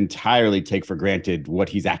can entirely take for granted what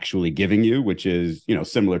he's actually giving you, which is,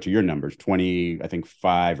 similar to your numbers, 20, I think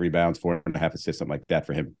 5 rebounds, 4.5 assists, something like that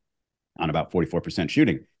for him on about 44%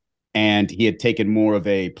 shooting. And he had taken more of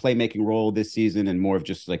a playmaking role this season and more of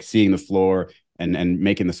just like seeing the floor and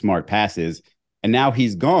making the smart passes. And now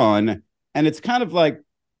he's gone. And it's kind of like,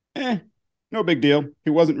 no big deal. He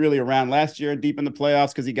wasn't really around last year deep in the playoffs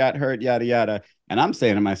because he got hurt, yada, yada. And I'm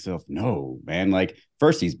saying to myself, no, man, like,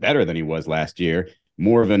 first, he's better than he was last year,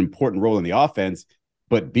 more of an important role in the offense.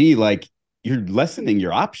 But B, like, you're lessening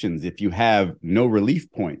your options if you have no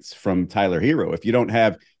relief points from Tyler Hero. If you don't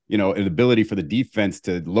have, an ability for the defense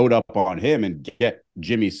to load up on him and get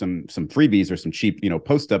Jimmy some freebies or some cheap,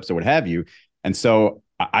 post-ups or what have you. And so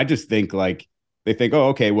I just think, like, they think, oh,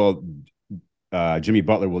 okay, well, Jimmy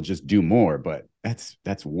Butler will just do more, but that's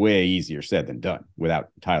way easier said than done without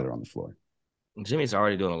Tyler on the floor. Jimmy's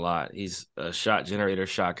already doing a lot. He's a shot generator,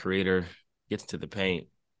 shot creator, gets to the paint,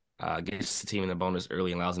 gets the team in the bonus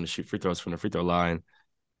early, and allows them to shoot free throws from the free throw line.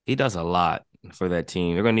 He does a lot for that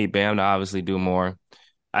team. They're going to need Bam to obviously do more.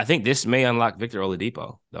 I think this may unlock Victor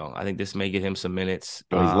Oladipo, though. I think this may get him some minutes.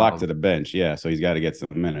 Well, he's locked to the bench, yeah, so he's got to get some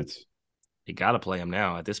minutes. You got to play him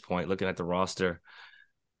now at this point, looking at the roster.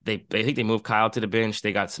 They think they moved Kyle to the bench.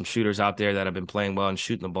 They got some shooters out there that have been playing well and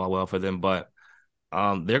shooting the ball well for them, but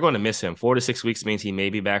they're going to miss him. 4 to 6 weeks means he may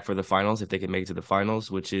be back for the finals if they can make it to the finals,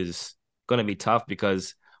 which is going to be tough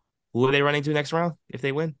because who are they running to next round if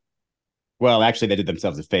they win? Well, actually, they did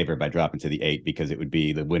themselves a favor by dropping to the 8 because it would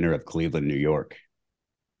be the winner of Cleveland, New York.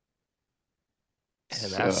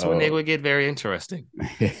 And that's when they would get very interesting.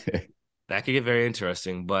 That could get very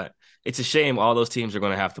interesting, but it's a shame all those teams are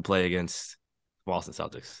going to have to play against Boston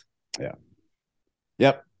Celtics. Yeah.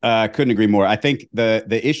 Yep. Couldn't agree more. I think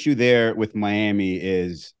the issue there with Miami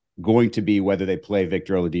is going to be whether they play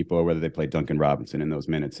Victor Oladipo or whether they play Duncan Robinson in those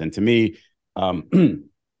minutes. And to me,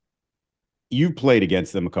 you played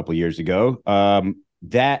against them a couple of years ago.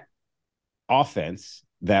 That offense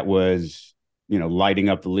that was, lighting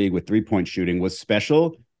up the league with 3-point shooting was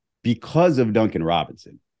special because of Duncan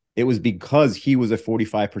Robinson. It was because he was a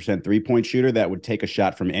 45% 3-point shooter that would take a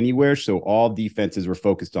shot from anywhere. So all defenses were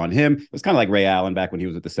focused on him. It was kind of like Ray Allen back when he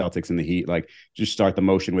was with the Celtics in the Heat, like just start the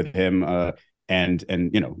motion with him. And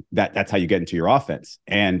that's how you get into your offense.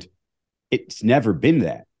 And it's never been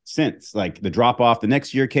that since. Like, the drop off the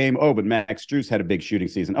next year came. Oh, but Max Strus had a big shooting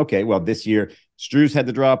season. Okay, well, this year Strus had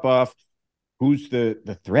the drop off. Who's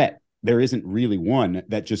the threat? There isn't really one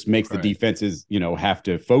that just makes the defenses, have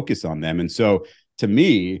to focus on them. And so, to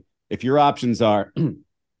me, if your options are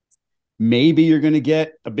maybe you're going to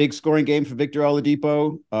get a big scoring game for Victor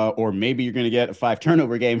Oladipo, or maybe you're going to get a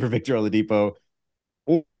 5-turnover game for Victor Oladipo,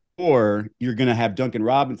 or you're going to have Duncan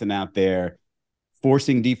Robinson out there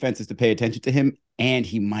forcing defenses to pay attention to him, and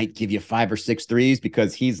he might give you 5 or 6 threes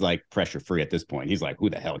because he's like pressure free at this point. He's like, who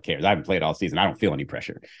the hell cares? I haven't played all season. I don't feel any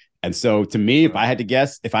pressure. And so, to me, if I had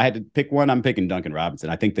to pick one, I'm picking Duncan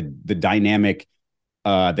Robinson. I think the dynamic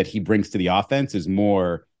that he brings to the offense is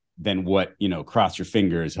more than what, cross your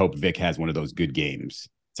fingers, hope Vic has one of those good games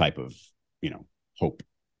type of, hope.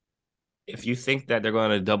 if you think that they're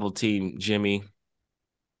going to double team Jimmy,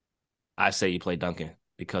 I say you play Duncan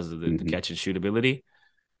because of the catch and shoot ability.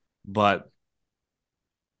 But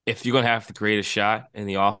if you're going to have to create a shot in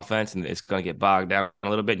the offense and it's going to get bogged down a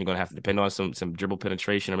little bit, and you're going to have to depend on some dribble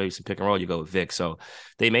penetration or maybe some pick and roll, you go with Vic. So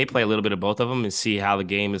they may play a little bit of both of them and see how the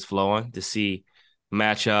game is flowing to see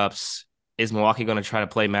matchups. Is Milwaukee going to try to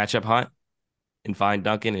play matchup hunt and find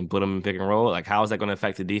Duncan and put him in pick and roll? Like, how is that going to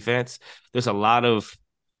affect the defense? There's a lot of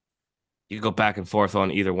 – you can go back and forth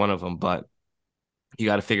on either one of them, but you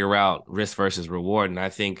got to figure out risk versus reward. And I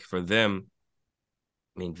think for them,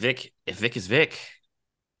 I mean, Vic, if Vic is Vic,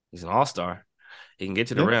 he's an all-star. He can get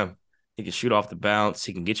to the rim. He can shoot off the bounce.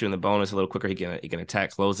 He can get you in the bonus a little quicker. He can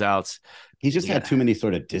attack closeouts. He's just had too many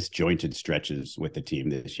sort of disjointed stretches with the team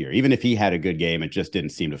this year. Even if he had a good game, it just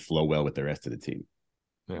didn't seem to flow well with the rest of the team.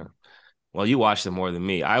 Yeah. Well, you watched them more than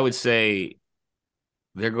me. I would say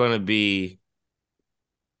they're going to be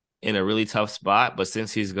in a really tough spot, but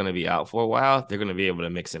since he's going to be out for a while, they're going to be able to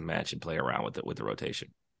mix and match and play around with the rotation.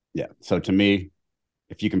 Yeah. So to me,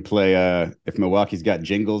 if you can play, if Milwaukee's got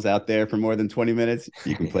Jingles out there for more than 20 minutes,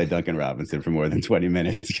 you can play Duncan Robinson for more than 20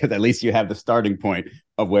 minutes because at least you have the starting point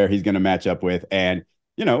of where he's going to match up with. And,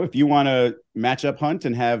 you know, if you want to match up hunt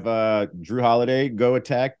and have Drew Holiday go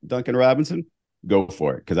attack Duncan Robinson, go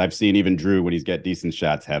for it. Because I've seen even Drew, when he's got decent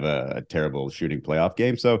shots, have a terrible shooting playoff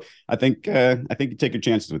game. So I think you take your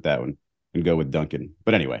chances with that one and go with Duncan.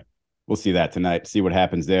 But anyway, we'll see that tonight, see what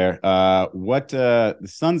happens there. The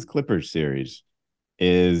Suns-Clippers series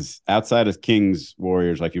is, outside of Kings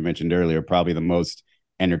Warriors, like you mentioned earlier, probably the most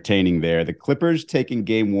entertaining there. The Clippers taking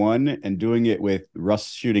game one and doing it with Russ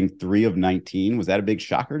shooting 3 of 19. Was that a big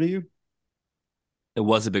shocker to you? It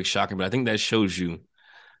was a big shocker, but I think that shows you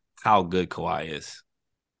how good Kawhi is.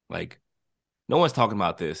 Like, no one's talking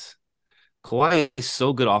about this. Kawhi is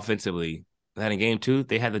so good offensively that in game 2,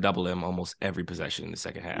 they had to double him almost every possession in the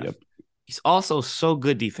second half. Yep. He's also so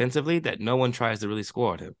good defensively that no one tries to really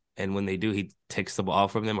score on him. And when they do, he takes the ball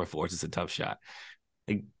from them or forces a tough shot.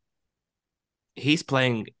 Like, he's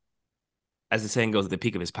playing, as the saying goes, at the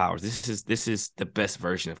peak of his powers. This is the best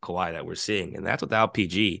version of Kawhi that we're seeing. And that's without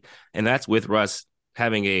PG. And that's with Russ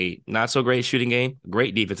having a not-so-great shooting game,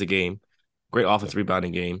 great defensive game, great offensive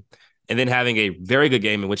rebounding game, and then having a very good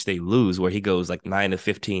game in which they lose, where he goes like 9 of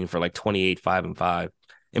 15 for like 28, 5 and 5,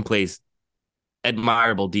 and plays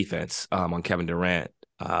admirable defense on Kevin Durant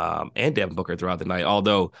and Devin Booker throughout the night,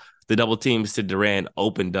 although the double teams to Durant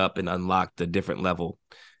opened up and unlocked a different level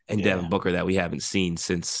in Devin Booker that we haven't seen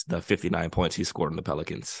since the 59 points he scored on the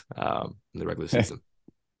Pelicans in the regular season.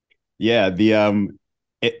 Yeah,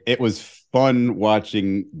 it was fun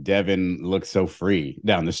watching Devin look so free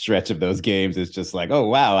down the stretch of those games. It's just like, oh,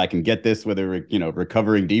 wow, I can get this with a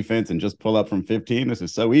recovering defense and just pull up from 15. This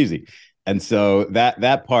is so easy. And so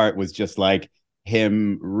that part was just like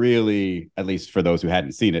him really, at least for those who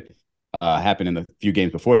hadn't seen it, happened in the few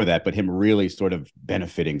games before that, but him really sort of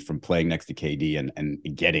benefiting from playing next to KD and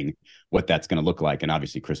getting what that's going to look like. And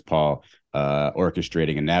obviously Chris Paul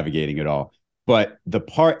orchestrating and navigating it all. But the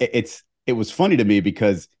part, it was funny to me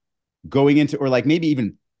because going into, or like maybe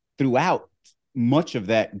even throughout much of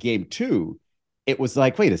that game too, it was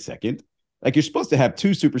like, wait a second, like you're supposed to have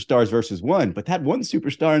 2 superstars versus 1, but that one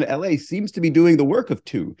superstar in LA seems to be doing the work of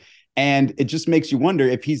 2. And it just makes you wonder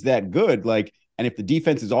if he's that good, like, and if the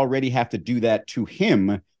defenses already have to do that to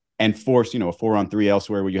him and force, a 4-on-3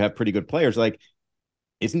 elsewhere where you have pretty good players, like,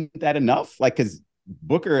 isn't that enough? Like, because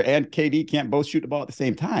Booker and KD can't both shoot the ball at the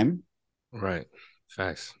same time. Right.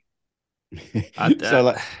 Facts.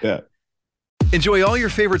 Yeah. Enjoy all your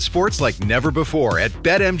favorite sports like never before at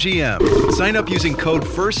BetMGM. Sign up using code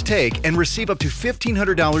FIRSTTAKE and receive up to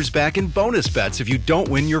 $1,500 back in bonus bets if you don't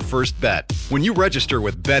win your first bet. When you register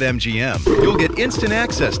with BetMGM, you'll get instant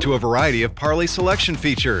access to a variety of parlay selection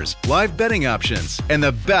features, live betting options, and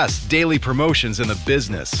the best daily promotions in the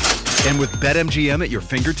business. And with BetMGM at your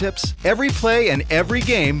fingertips, every play and every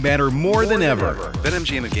game matter more than ever.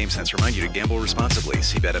 BetMGM and GameSense remind you to gamble responsibly.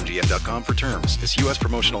 See BetMGM.com for terms. This U.S.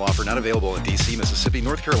 promotional offer not available in D.C., Mississippi,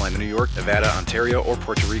 North Carolina, New York, Nevada, Ontario, or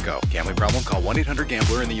Puerto Rico. Gambling problem? Call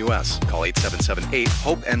 1-800-GAMBLER in the U.S. Call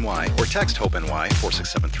 877-8-HOPE-NY or text HOPE-NY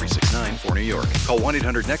 467-369 for New York. Call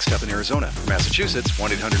 1-800-NEXT-STEP in Arizona. For Massachusetts,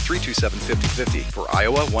 1-800-327-5050. For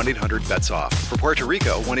Iowa, 1-800-BETS-OFF. For Puerto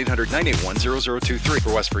Rico, 1-800-981-0023.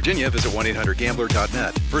 For West Virginia, visit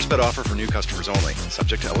 1-800-GAMBLER.net. First bet offer for new customers only.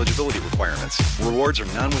 Subject to eligibility requirements. Rewards are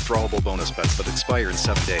non-withdrawable bonus bets that expire in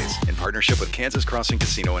 7 days. In partnership with Kansas Crossing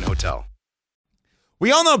Casino and Hotel.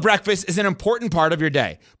 We all know breakfast is an important part of your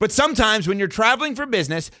day, but sometimes when you're traveling for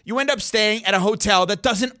business, you end up staying at a hotel that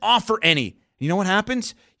doesn't offer any. You know what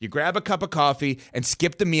happens? You grab a cup of coffee and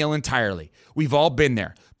skip the meal entirely. We've all been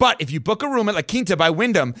there. But if you book a room at La Quinta by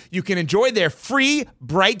Wyndham, you can enjoy their free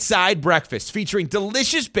Bright Side breakfast featuring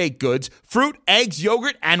delicious baked goods, fruit, eggs,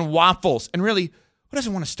 yogurt, and waffles. And really, who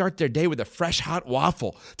doesn't want to start their day with a fresh hot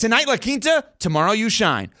waffle? Tonight, La Quinta, tomorrow you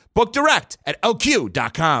shine. Book direct at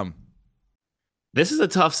lq.com. This is a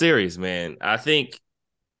tough series, man. I think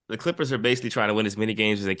the Clippers are basically trying to win as many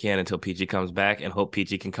games as they can until PG comes back and hope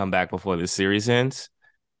PG can come back before this series ends.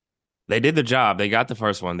 They did the job. They got the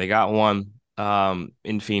first one. They got one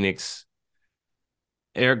in Phoenix.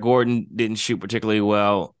 Eric Gordon didn't shoot particularly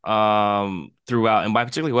well throughout. And by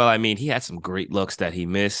particularly well, I mean he had some great looks that he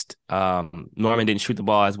missed. Norman didn't shoot the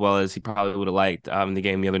ball as well as he probably would have liked in the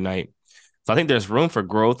game the other night. So I think there's room for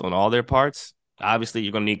growth on all their parts. Obviously,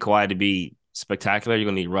 you're going to need Kawhi to be spectacular. You're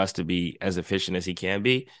going to need Russ to be as efficient as he can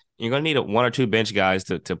be. You're going to need one or two bench guys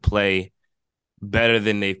to play better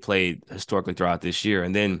than they've played historically throughout this year.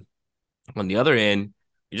 And then on the other end,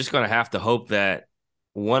 you're just going to have to hope that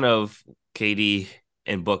one of KD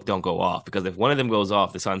and Book don't go off, because if one of them goes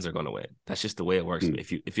off, the Suns are going to win. That's just the way it works.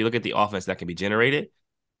 If you look at the offense that can be generated,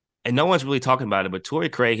 and no one's really talking about it, but Torrey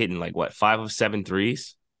Craig hitting 5 of 7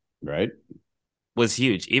 threes, right, was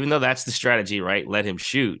huge. Even though that's the strategy, right? Let him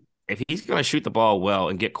shoot. If he's going to shoot the ball well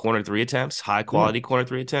and get corner 3 attempts, high quality corner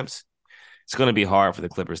 3 attempts, it's going to be hard for the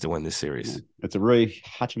Clippers to win this series. It's a Rui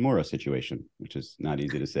Hachimura situation, which is not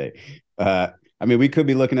easy to say. I mean, we could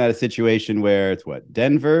be looking at a situation where it's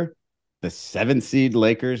Denver, the 7th seed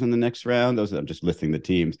Lakers in the next round. I'm just listing the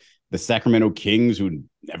teams. The Sacramento Kings, who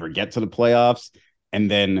never get to the playoffs, and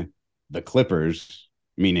then the Clippers,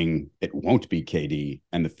 meaning it won't be KD,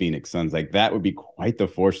 and the Phoenix Suns. That would be quite the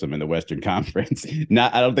foursome in the Western Conference.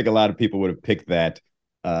 I don't think a lot of people would have picked that.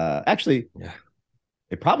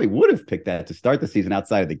 It probably would have picked that to start the season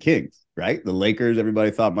outside of the Kings, right? The Lakers,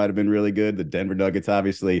 everybody thought might have been really good. The Denver Nuggets,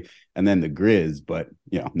 obviously, and then the Grizz. But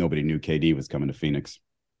nobody knew KD was coming to Phoenix.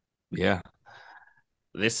 Yeah,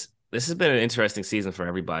 this has been an interesting season for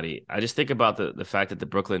everybody. I just think about the fact that the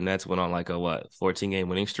Brooklyn Nets went on 14-game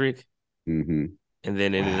winning streak, and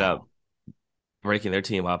then ended up breaking their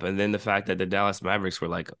team up, and then the fact that the Dallas Mavericks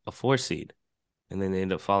were a 4 seed, and then they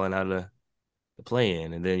ended up falling out of the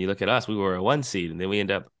play-in. And then you look at us, we were a 1 seed, and then we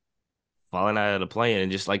end up falling out of the play-in.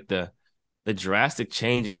 And just the drastic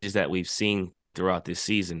changes that we've seen throughout this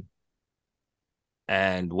season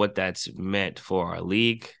and what that's meant for our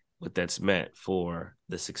league, what that's meant for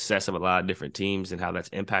the success of a lot of different teams and how that's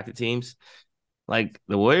impacted teams. The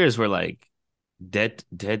Warriors were dead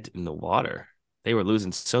in the water. They were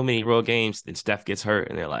losing so many road games, and Steph gets hurt,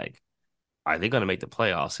 and they're are they going to make the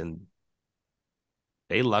playoffs? And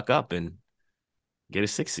they luck up and get a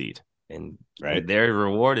 6 seed. And their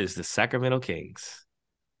reward is the Sacramento Kings.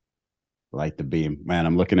 Light the beam. Man,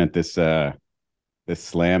 I'm looking at this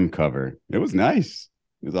Slam cover. It was nice.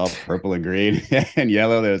 It was all purple and green and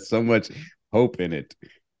yellow. There's so much hope in it.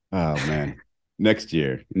 Oh, man. Next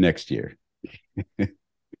year.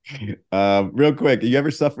 Real quick, you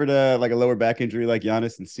ever suffered a lower back injury like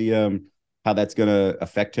Giannis, and see how that's going to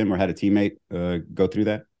affect him, or had a teammate go through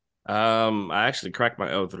that? I actually cracked my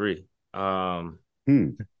L3.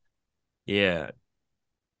 Yeah.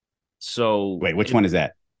 So wait, which one is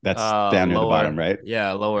that? That's down near the bottom, right?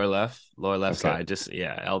 Yeah, lower left side. Just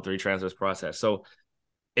L3 transverse process. So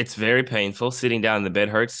it's very painful. Sitting down in the bed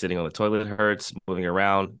hurts. Sitting on the toilet hurts. Moving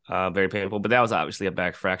around, very painful. But that was obviously a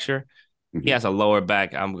back fracture. Mm-hmm. He has a lower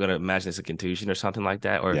back. I'm gonna imagine it's a contusion or something like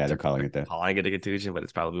that. Or they're calling it that. Calling it a contusion, but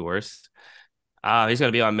it's probably worse. He's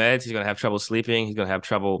gonna be on meds. He's gonna have trouble sleeping. He's gonna have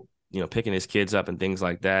trouble, picking his kids up and things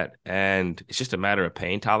like that. And it's just a matter of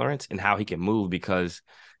pain tolerance and how he can move, because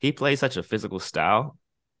he plays such a physical style.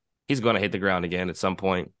 He's going to hit the ground again at some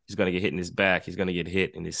point. He's going to get hit in his back. He's going to get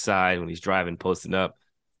hit in his side when he's driving, posting up.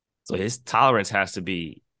 So his tolerance has to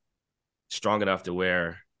be strong enough to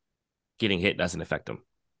where getting hit doesn't affect him.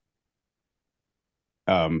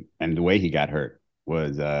 And the way he got hurt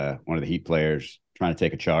was one of the Heat players trying to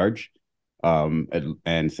take a charge.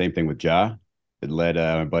 And same thing with Ja. It led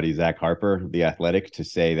my buddy Zach Harper, the Athletic, to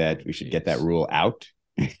say that we should get that rule out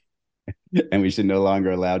and we should no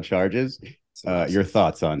longer allow charges. Your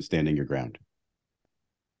thoughts on standing your ground?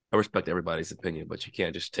 I respect everybody's opinion, but you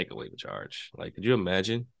can't just take away the charge. Could you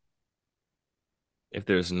imagine if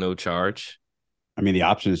there's no charge? I mean, the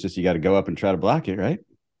option is just you got to go up and try to block it, right?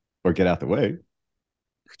 Or get out the way.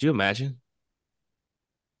 Could you imagine?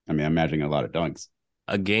 I mean, I'm imagining a lot of dunks.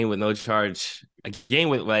 A game with no charge, a game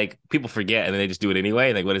with people forget and then they just do it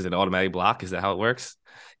anyway. What is it, automatic block? Is that how it works?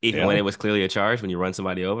 Even when it was clearly a charge, when you run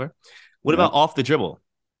somebody over. What about off the dribble?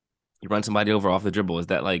 You run somebody over off the dribble. Is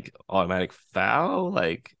that like automatic foul?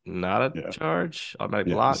 Like not a charge? Automatic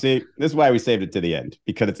block? See, this is why we saved it to the end,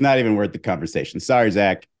 because it's not even worth the conversation. Sorry,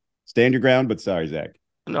 Zach. Stand your ground, but sorry, Zach.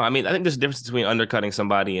 No, I mean, I think there's a difference between undercutting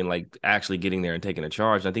somebody and like actually getting there and taking a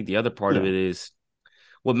charge. And I think the other part of it is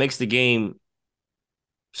what makes the game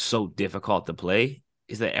so difficult to play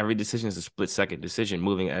is that every decision is a split-second decision,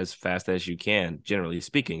 moving as fast as you can, generally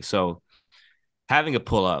speaking. So having a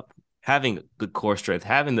pull-up, having good core strength,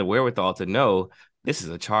 having the wherewithal to know this is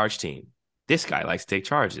a charge team. This guy likes to take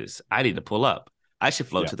charges. I need to pull up. I should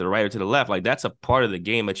float to the right or to the left. Like, that's a part of the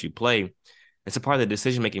game that you play. It's a part of the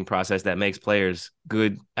decision-making process that makes players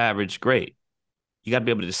good, average, great. You got to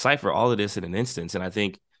be able to decipher all of this in an instance. And I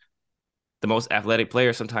think the most athletic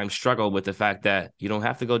players sometimes struggle with the fact that you don't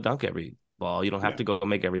have to go dunk every ball. You don't have to go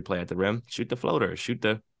make every play at the rim. Shoot the floater, shoot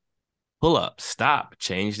the pull-up, stop,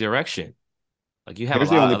 change direction. Like, you have a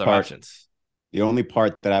lot of other options. The only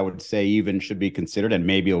part that I would say even should be considered, and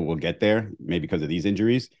maybe we'll get there, maybe because of these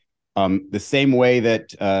injuries, the same way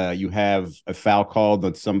that you have a foul called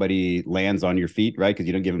that somebody lands on your feet, right? Because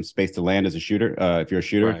you don't give them space to land as a shooter. If you're a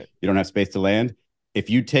shooter, you don't have space to land. If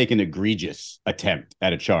you take an egregious attempt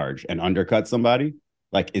at a charge and undercut somebody,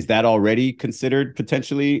 like, is that already considered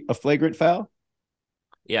potentially a flagrant foul?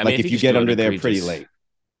 Yeah, I mean, if you get under there pretty late.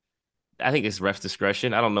 I think it's ref's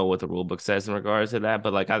discretion. I don't know what the rule book says in regards to that,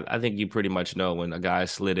 but like I think you pretty much know when a guy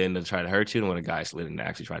slid in to try to hurt you and when a guy slid in to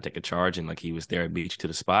actually try to take a charge and like he was there and beat you to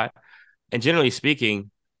the spot. And generally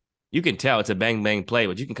speaking, you can tell it's a bang bang play,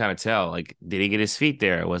 but you can kind of tell, like, did he get his feet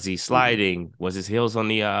there? Was he sliding? Was his heels on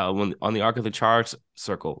the arc of the charge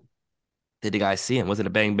circle? Did the guy see him? Was it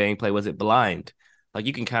a bang bang play? Was it blind? Like,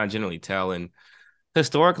 you can kind of generally tell. And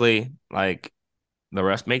historically, like, the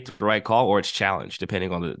refs make the right call or it's challenged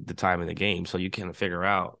depending on the time of the game. So you can figure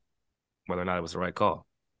out whether or not it was the right call.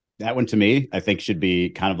 That one, to me, I think should be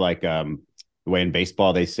kind of like the way in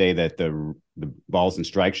baseball they say that the balls and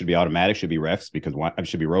strikes should be automatic, should be refs, because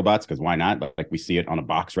should be robots, because why not? But like, we see it on a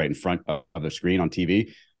box right in front of the screen on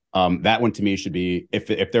TV. That one to me should be,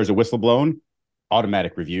 if there's a whistle blown,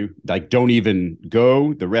 automatic review. Like, don't even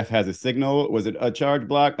go. The ref has a signal. Was it a charge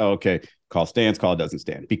block? Oh, okay. Call stands, call doesn't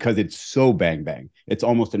stand, because it's so bang bang. It's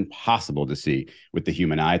almost impossible to see with the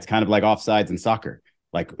human eye. It's kind of like offsides in soccer.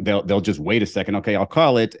 Like, they'll just wait a second. Okay, I'll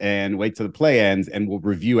call it and wait till the play ends, and we'll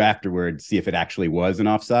review afterwards, see if it actually was an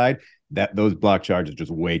offside. Those block charges are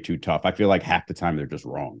just way too tough. I feel like half the time they're just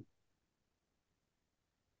wrong.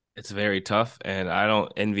 It's very tough, and I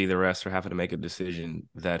don't envy the refs for having to make a decision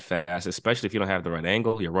that fast, especially if you don't have the right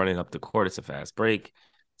angle. You're running up the court. It's a fast break.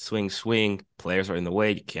 Swing. Players are in the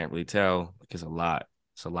way. You can't really tell. There's a lot.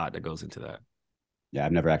 It's a lot that goes into that. Yeah,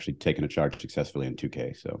 I've never actually taken a charge successfully in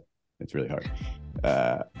 2K, so it's really hard.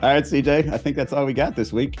 All right, CJ, I think that's all we got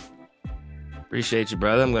this week. Appreciate you,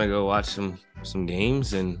 brother. I'm going to go watch some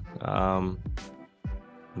games and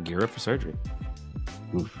gear up for surgery.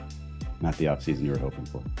 Oof. Not the offseason you were hoping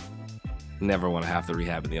for. Never want to have to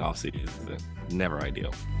rehab in the offseason. Never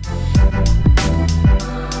ideal.